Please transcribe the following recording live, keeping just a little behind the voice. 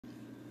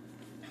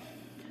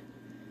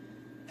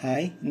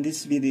Hi, in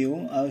this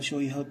video, I'll show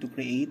you how to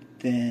create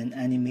and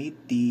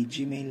animate the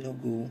Gmail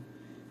logo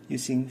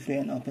using free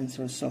and open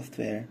source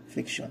software,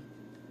 Fiction.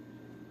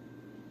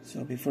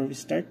 So before we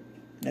start,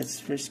 let's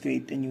first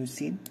create a new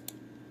scene.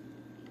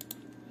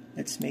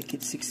 Let's make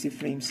it 60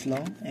 frames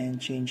long and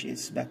change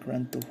its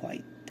background to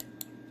white.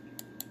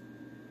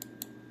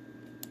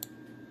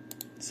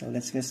 So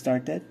let's get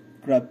started.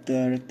 Grab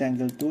the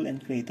rectangle tool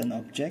and create an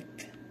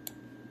object.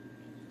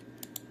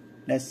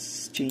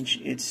 Let's change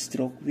its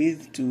stroke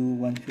width to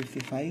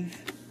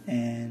 155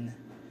 and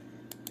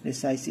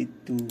resize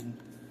it to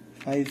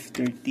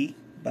 530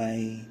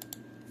 by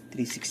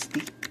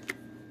 360.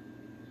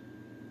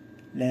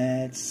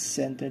 Let's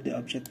center the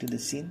object to the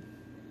scene.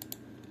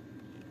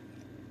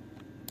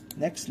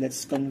 Next,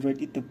 let's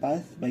convert it to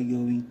path by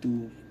going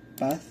to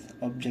Path,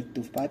 Object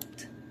to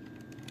Path.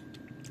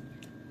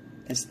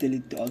 Let's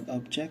delete the old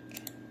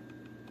object.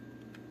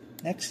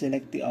 Next,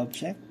 select the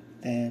object,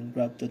 then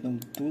grab the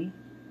node tool.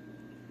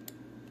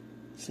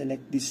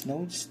 Select these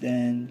nodes,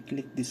 then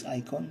click this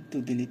icon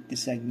to delete the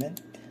segment.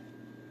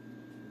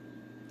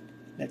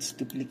 Let's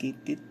duplicate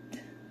it.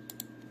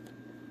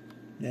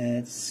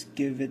 Let's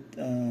give it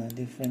a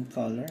different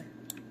color.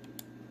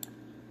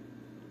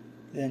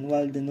 Then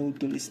while the node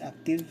tool is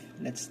active,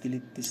 let's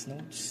delete these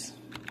nodes.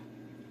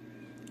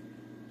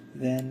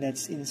 Then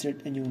let's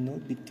insert a new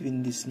node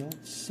between these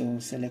nodes. So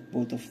select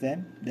both of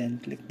them, then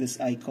click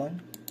this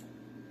icon.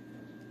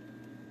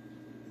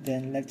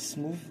 Then let's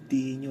move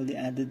the newly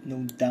added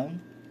node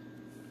down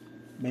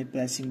by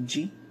pressing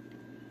G,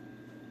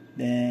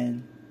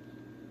 then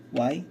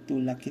Y to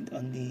lock it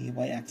on the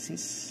Y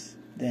axis,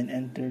 then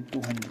enter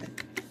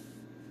 200.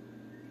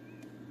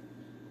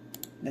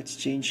 Let's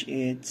change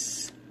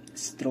its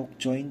stroke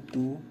join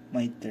to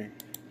miter.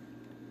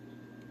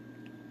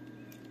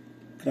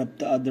 Grab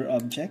the other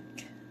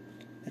object.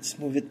 Let's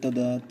move it to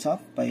the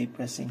top by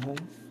pressing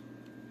home.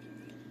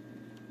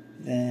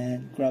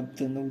 Then grab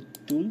the node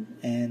tool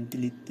and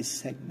delete this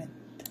segment.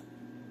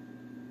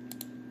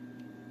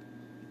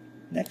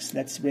 Next,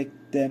 let's break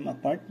them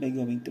apart by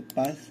going to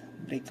Path,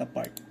 Break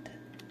Apart.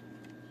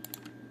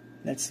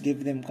 Let's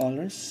give them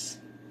colors.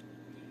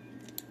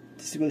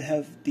 This will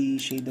have the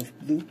shade of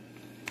blue.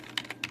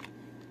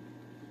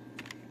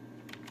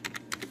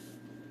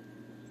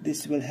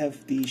 This will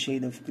have the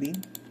shade of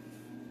green.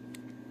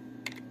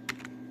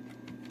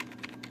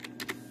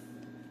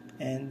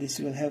 And this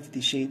will have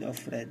the shade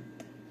of red.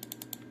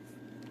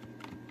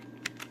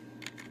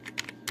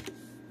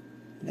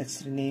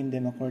 Let's rename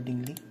them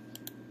accordingly.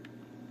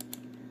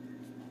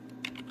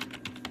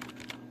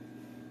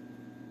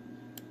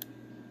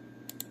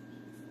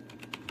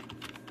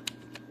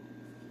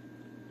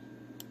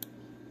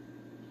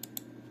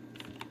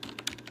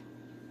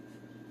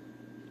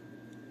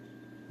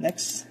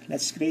 Next,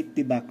 let's create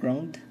the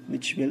background,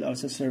 which will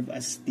also serve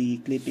as the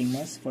clipping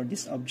mask for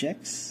these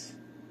objects.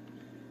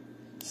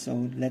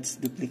 So let's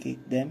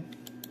duplicate them.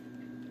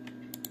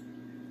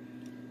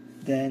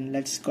 Then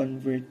let's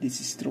convert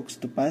these strokes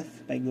to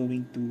path by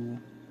going to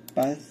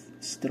Path,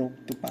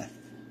 Stroke to Path.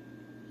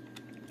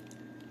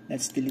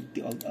 Let's delete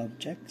the old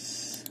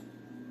objects.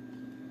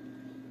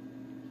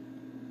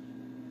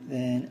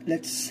 Then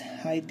let's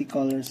hide the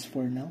colors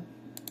for now.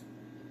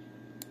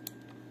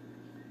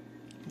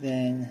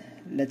 Then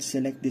let's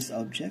select these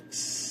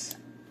objects.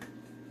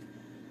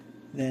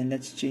 Then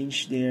let's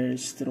change their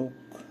stroke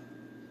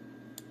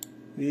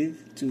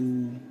width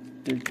to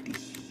 30.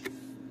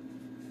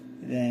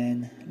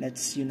 Then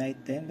let's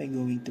unite them by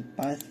going to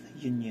Path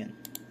Union.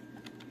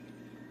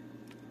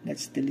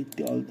 Let's delete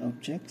the old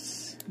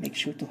objects. Make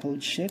sure to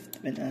hold Shift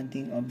when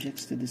adding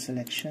objects to the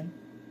selection.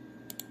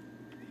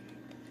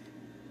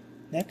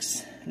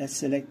 Next, let's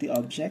select the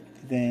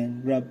object,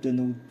 then grab the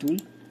node tool.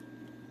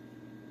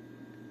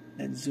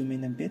 Let's zoom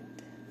in a bit.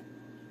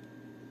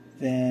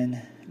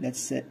 Then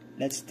let's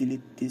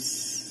delete these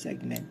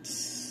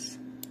segments.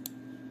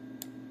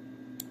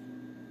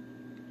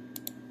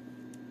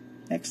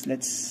 Next,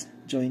 let's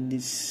join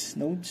these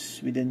nodes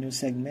with a new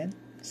segment.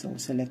 So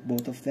select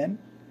both of them.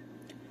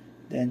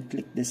 Then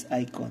click this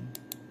icon.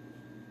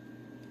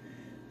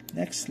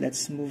 Next,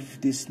 let's move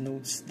these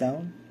nodes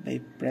down by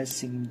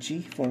pressing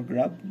G for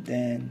grab,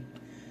 then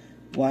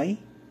Y,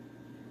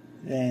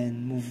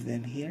 then move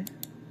them here.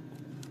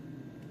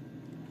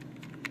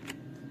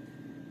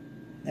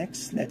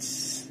 Next,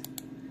 let's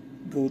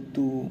go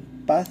to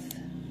Path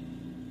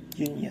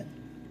Union.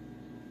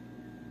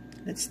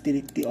 Let's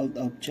delete the old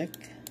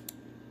object.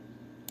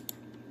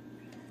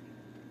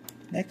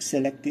 Next,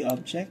 select the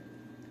object,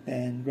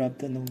 then grab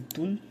the node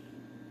tool.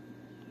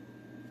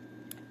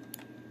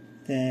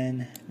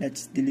 Then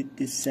let's delete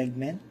this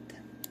segment.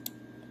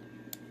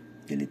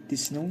 Delete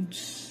these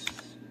nodes.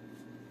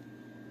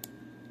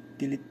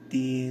 Delete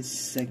this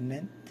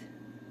segment.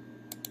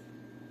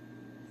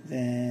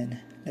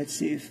 Then let's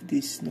see if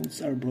these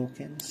nodes are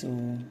broken.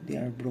 So they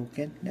are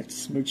broken.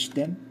 Let's merge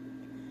them.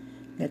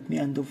 Let me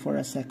undo for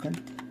a second.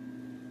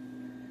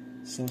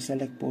 So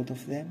select both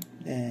of them,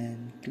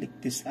 then click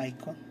this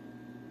icon.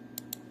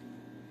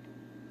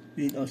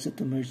 We need also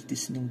to merge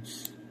these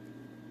nodes.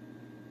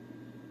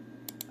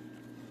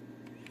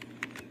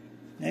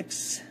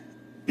 Next,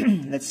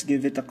 let's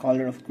give it a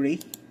color of gray.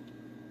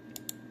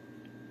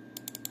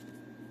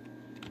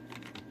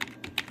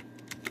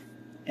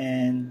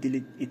 And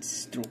delete its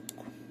stroke.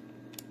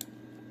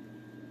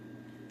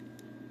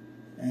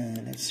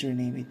 Let's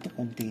rename it to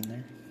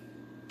container.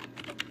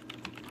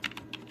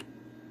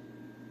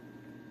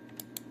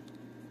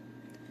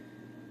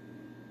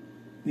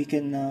 We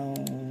can now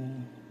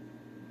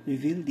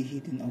reveal the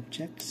hidden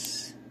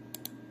objects.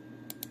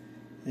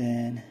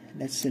 Then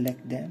let's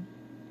select them.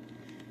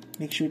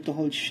 Make sure to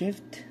hold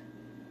Shift.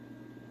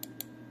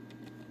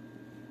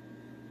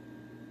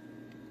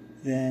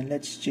 Then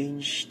let's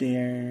change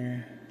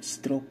their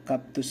stroke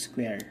cap to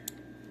square.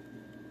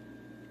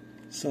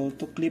 So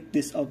to clip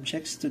these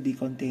objects to the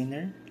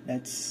container,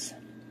 let's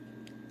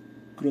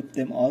group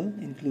them all,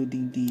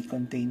 including the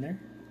container.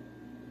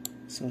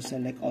 So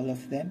select all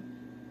of them,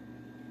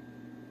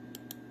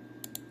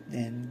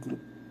 then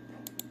group.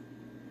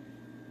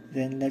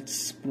 Then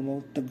let's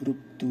promote the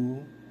group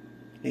to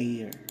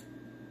layer.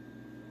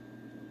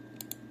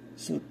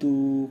 So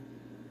to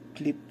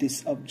clip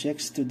these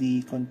objects to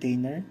the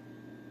container,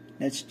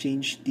 let's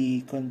change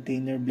the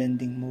container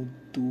blending mode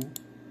to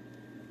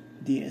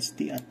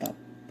DST at top.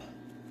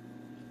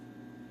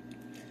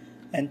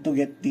 And to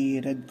get the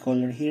red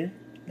color here,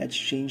 let's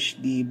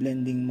change the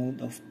blending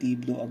mode of the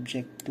blue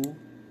object to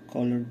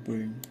color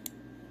burn.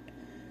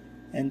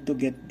 And to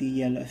get the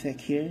yellow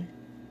effect here,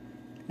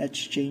 let's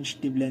change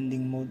the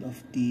blending mode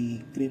of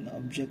the green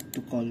object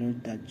to color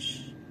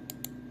dodge.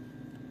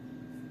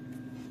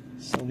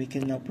 So we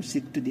can now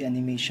proceed to the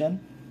animation.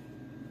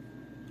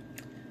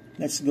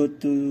 Let's go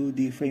to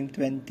the frame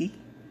 20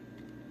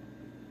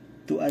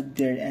 to add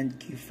their end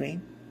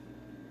keyframe.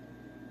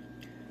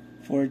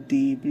 For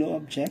the blue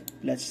object,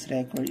 let's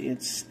record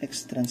its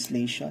X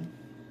translation.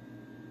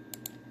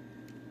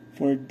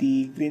 For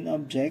the green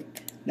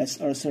object,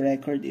 let's also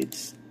record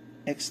its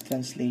X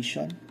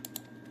translation.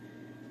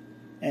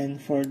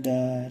 And for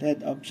the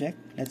red object,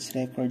 let's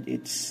record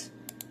its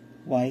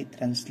Y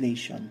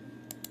translation.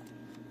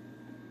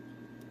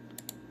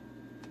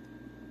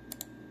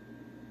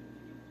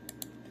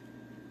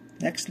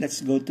 Next,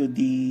 let's go to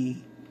the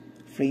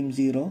frame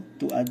 0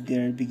 to add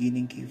their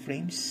beginning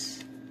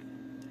keyframes.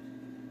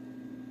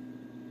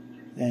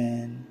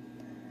 Then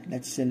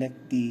let's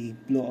select the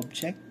blue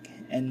object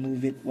and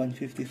move it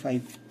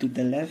 155 to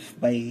the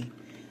left by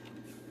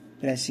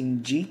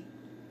pressing G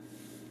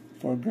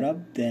for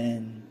grab,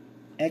 then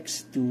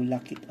X to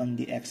lock it on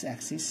the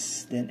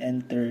X-axis, then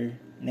enter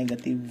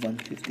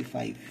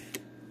 -155.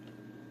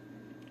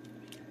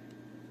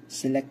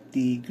 Select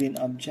the green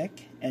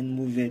object and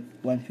move it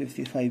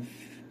 155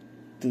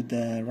 to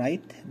the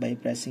right by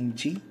pressing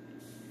G,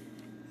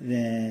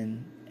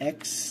 then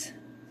X,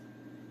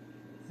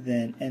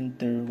 then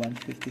enter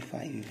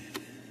 155.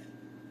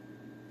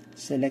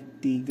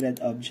 Select the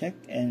red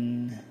object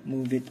and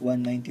move it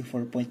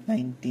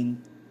 194.19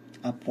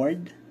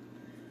 upward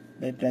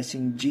by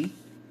pressing G,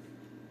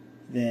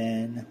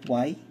 then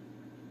Y,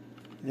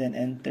 then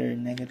enter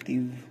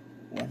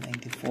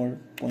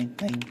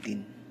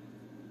 -194.19.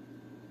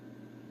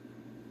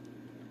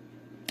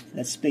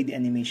 Let's play the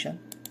animation.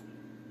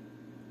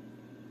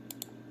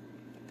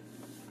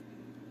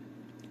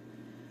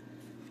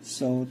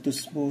 So to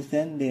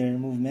smoothen their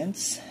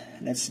movements,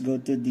 let's go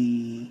to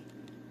the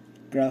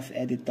graph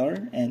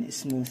editor and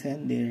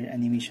smoothen their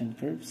animation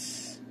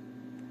curves.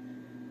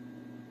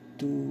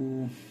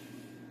 To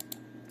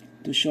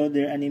show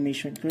their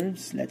animation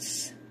curves,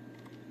 let's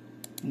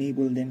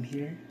enable them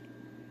here.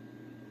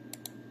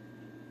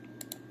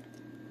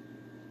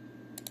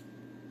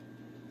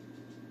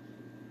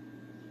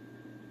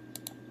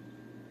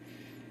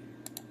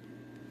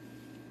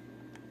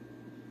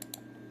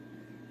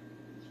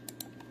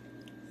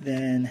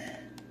 Then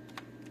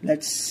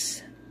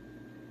let's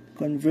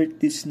convert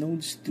these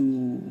nodes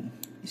to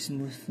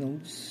smooth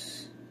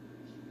nodes.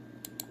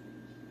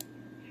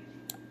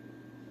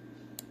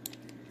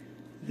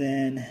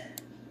 Then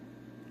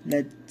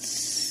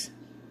let's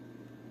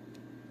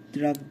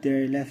drag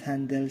their left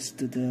handles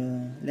to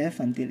the left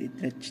until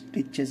it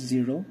reaches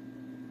 0.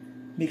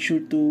 Make sure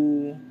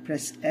to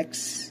press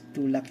X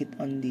to lock it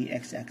on the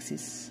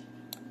X-axis.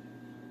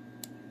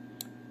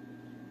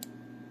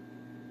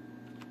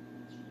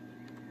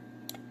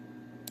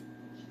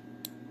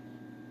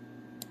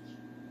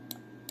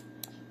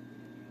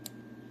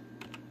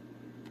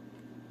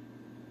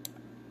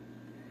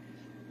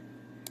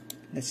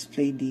 Let's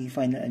play the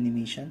final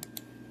animation.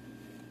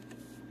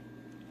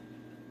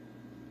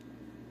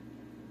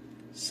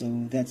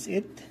 So that's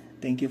it.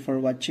 Thank you for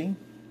watching.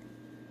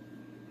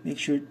 Make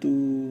sure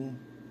to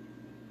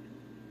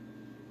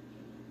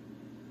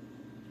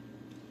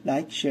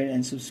like, share,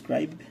 and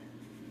subscribe.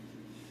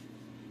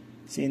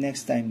 See you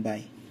next time.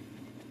 Bye.